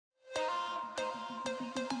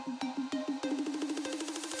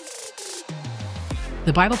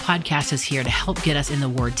The Bible Podcast is here to help get us in the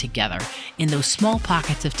Word together, in those small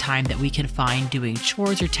pockets of time that we can find doing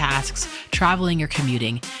chores or tasks, traveling or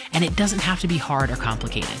commuting, and it doesn't have to be hard or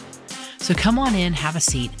complicated. So come on in, have a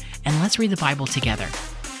seat, and let's read the Bible together.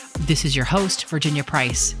 This is your host, Virginia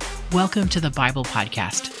Price. Welcome to the Bible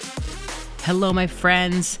Podcast. Hello, my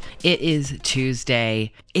friends. It is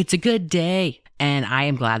Tuesday. It's a good day. And I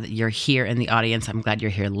am glad that you're here in the audience. I'm glad you're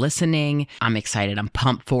here listening. I'm excited. I'm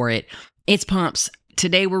pumped for it. It's pumps.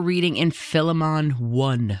 Today we're reading in Philemon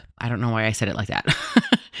 1. I don't know why I said it like that,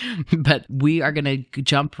 but we are going to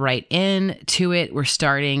jump right into it. We're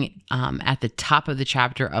starting at the top of the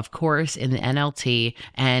chapter, of course, in the NLT.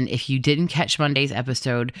 And if you didn't catch Monday's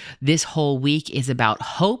episode, this whole week is about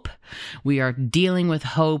hope. We are dealing with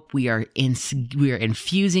hope. We are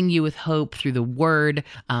infusing you with hope through the Word.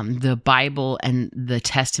 The Bible and the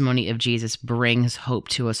testimony of Jesus brings hope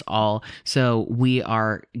to us all. So we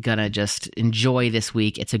are gonna just enjoy this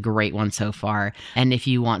week. It's a great one so far. And if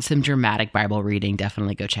you want some dramatic Bible reading,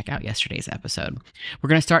 definitely go check out yesterday's episode. We're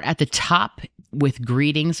gonna start at the top with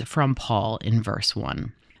greetings from Paul in verse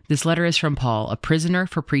 1. This letter is from Paul, a prisoner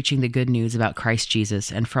for preaching the good news about Christ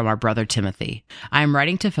Jesus, and from our brother Timothy. I am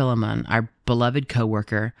writing to Philemon, our beloved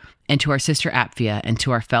co-worker, and to our sister Apphia, and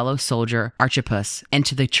to our fellow soldier Archippus, and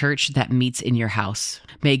to the church that meets in your house.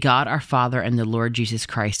 May God our Father and the Lord Jesus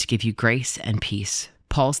Christ give you grace and peace.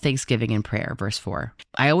 Paul's thanksgiving and prayer, verse 4.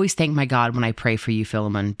 I always thank my God when I pray for you,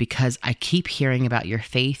 Philemon, because I keep hearing about your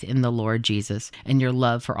faith in the Lord Jesus and your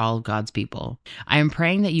love for all of God's people. I am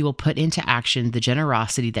praying that you will put into action the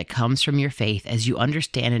generosity that comes from your faith as you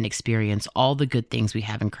understand and experience all the good things we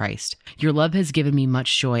have in Christ. Your love has given me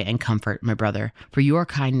much joy and comfort, my brother, for your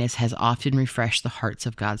kindness has often refreshed the hearts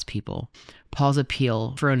of God's people. Paul's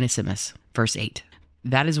appeal for Onesimus, verse 8.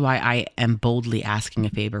 That is why I am boldly asking a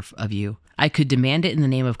favor of you. I could demand it in the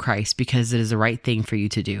name of Christ because it is the right thing for you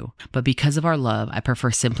to do. But because of our love, I prefer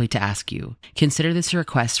simply to ask you. Consider this a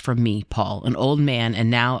request from me, Paul, an old man and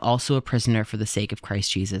now also a prisoner for the sake of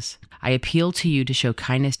Christ Jesus. I appeal to you to show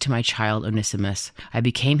kindness to my child Onesimus. I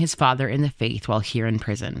became his father in the faith while here in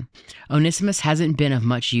prison. Onesimus hasn't been of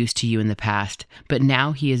much use to you in the past, but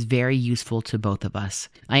now he is very useful to both of us.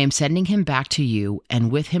 I am sending him back to you,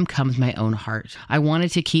 and with him comes my own heart. I wanted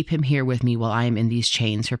to keep him here with me while I am in these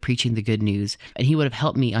chains for preaching the good news, and he would have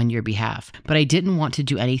helped me on your behalf. But I didn't want to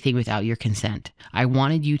do anything without your consent. I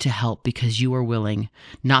wanted you to help because you were willing,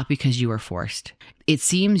 not because you were forced. It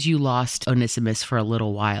seems you lost Onesimus for a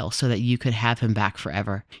little while so that you could have him back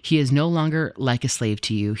forever. He is no longer like a slave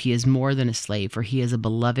to you. He is more than a slave, for he is a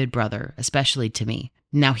beloved brother, especially to me.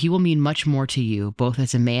 Now he will mean much more to you, both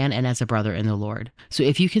as a man and as a brother in the Lord. So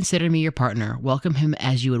if you consider me your partner, welcome him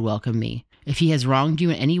as you would welcome me. If he has wronged you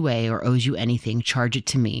in any way or owes you anything, charge it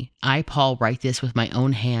to me. I, Paul, write this with my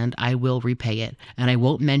own hand. I will repay it, and I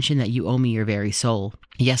won't mention that you owe me your very soul.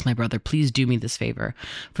 Yes, my brother, please do me this favor.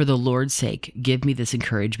 For the Lord's sake, give me this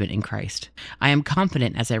encouragement in Christ. I am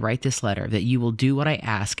confident as I write this letter that you will do what I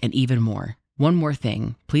ask and even more. One more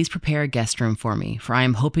thing, please prepare a guest room for me, for I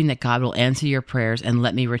am hoping that God will answer your prayers and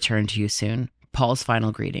let me return to you soon. Paul's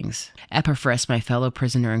final greetings. Epaphras, my fellow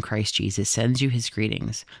prisoner in Christ Jesus, sends you his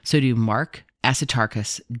greetings. So do Mark,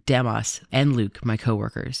 Aristarchus, Demas, and Luke, my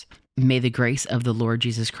co-workers. May the grace of the Lord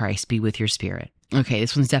Jesus Christ be with your spirit. Okay,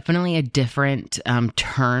 this one's definitely a different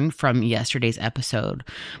turn from yesterday's episode.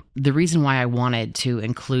 The reason why I wanted to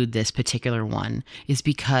include this particular one is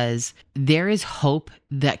because there is hope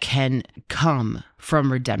that can come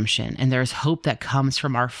from redemption, and there's hope that comes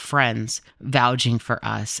from our friends vouching for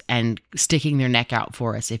us and sticking their neck out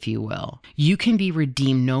for us, if you will. You can be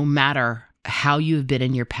redeemed no matter how you have been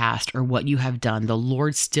in your past or what you have done. The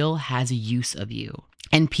Lord still has use of you.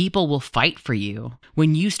 And people will fight for you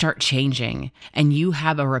when you start changing and you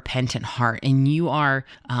have a repentant heart and you are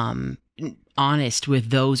honest with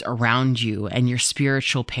those around you and your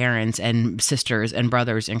spiritual parents and sisters and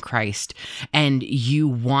brothers in Christ, and you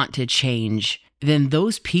want to change. Then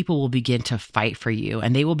those people will begin to fight for you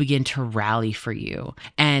and they will begin to rally for you.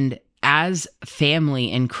 And as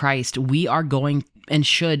family in Christ, we are going and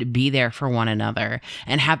should be there for one another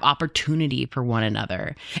and have opportunity for one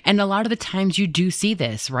another. And a lot of the times you do see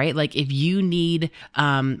this, right? Like if you need,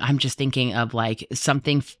 I'm just thinking of like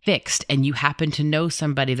something fixed and you happen to know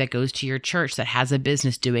somebody that goes to your church that has a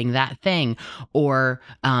business doing that thing, or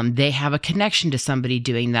they have a connection to somebody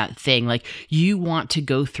doing that thing. Like you want to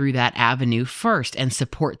go through that avenue first and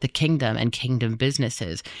support the kingdom and kingdom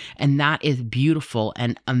businesses. And that is beautiful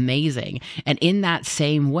and amazing. And in that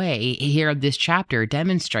same way, here this chapter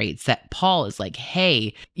demonstrates that Paul is like,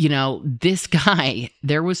 hey, you know, this guy,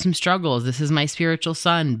 there was some struggles. This is my spiritual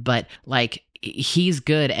son, but like, he's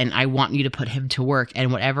good and I want you to put him to work,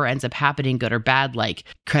 and whatever ends up happening, good or bad, like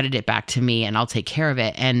credit it back to me and I'll take care of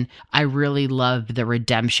it. And I really love the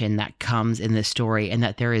redemption that comes in this story, and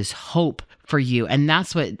that there is hope for you. And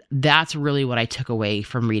that's really what I took away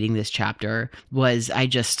from reading this chapter. Was I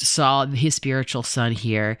just saw his spiritual son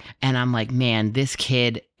here, and I'm like, man, this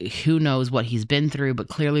kid, who knows what he's been through, but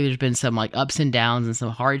clearly there's been some like ups and downs and some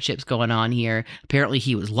hardships going on here. Apparently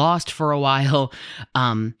he was lost for a while.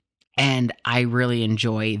 And I really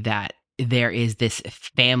enjoy that there is this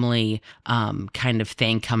family kind of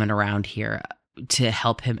thing coming around here to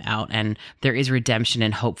help him out, and there is redemption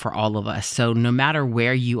and hope for all of us. So no matter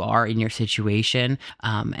where you are in your situation,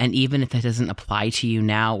 and even if that doesn't apply to you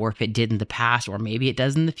now, or if it did in the past, or maybe it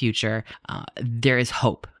does in the future, there is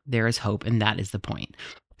hope. There is hope, and that is the point.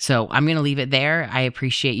 So I'm going to leave it there. I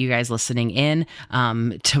appreciate you guys listening in.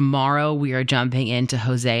 Tomorrow we are jumping into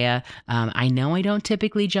Hosea. I know I don't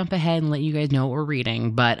typically jump ahead and let you guys know what we're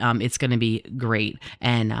reading, but it's going to be great.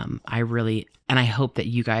 And I hope that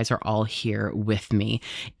you guys are all here with me.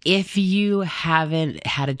 If you haven't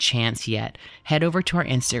had a chance yet, head over to our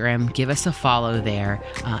Instagram, give us a follow there,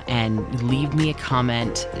 and leave me a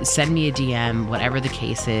comment, send me a DM, whatever the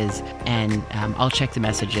case is, and I'll check the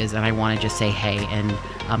messages. And I want to just say hey, and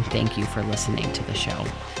thank you for listening to the show.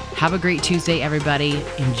 Have a great Tuesday, everybody.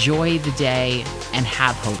 Enjoy the day and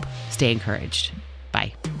have hope. Stay encouraged.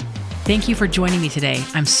 Bye. Thank you for joining me today.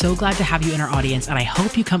 I'm so glad to have you in our audience, and I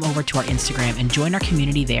hope you come over to our Instagram and join our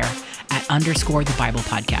community there at _the Bible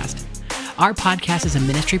Podcast. Our podcast is a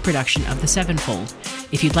ministry production of The Sevenfold.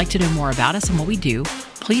 If you'd like to know more about us and what we do,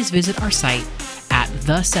 please visit our site at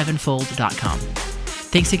thesevenfold.com.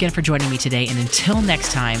 Thanks again for joining me today, and until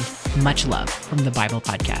next time, much love from the Bible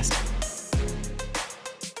Podcast.